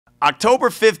October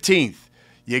 15th,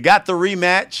 you got the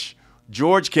rematch.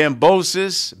 George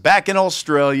Kambosos back in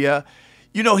Australia.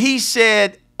 You know, he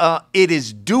said it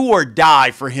is do or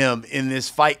die for him in this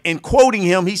fight. And quoting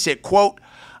him, he said, quote,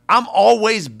 "I'm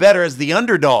always better as the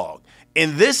underdog.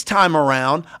 And this time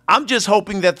around, I'm just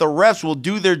hoping that the refs will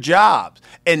do their jobs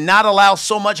and not allow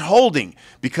so much holding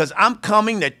because I'm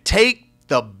coming to take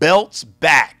the belts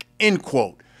back," end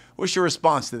quote. What's your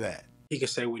response to that? He can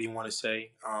say what he want to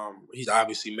say. He's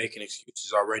obviously making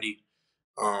excuses already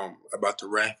about the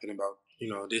ref and about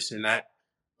this and that.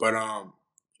 But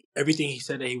everything he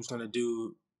said that he was going to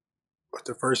do with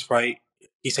the first fight,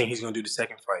 he's saying he's going to do the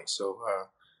second fight. So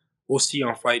we'll see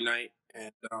on fight night.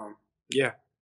 And yeah.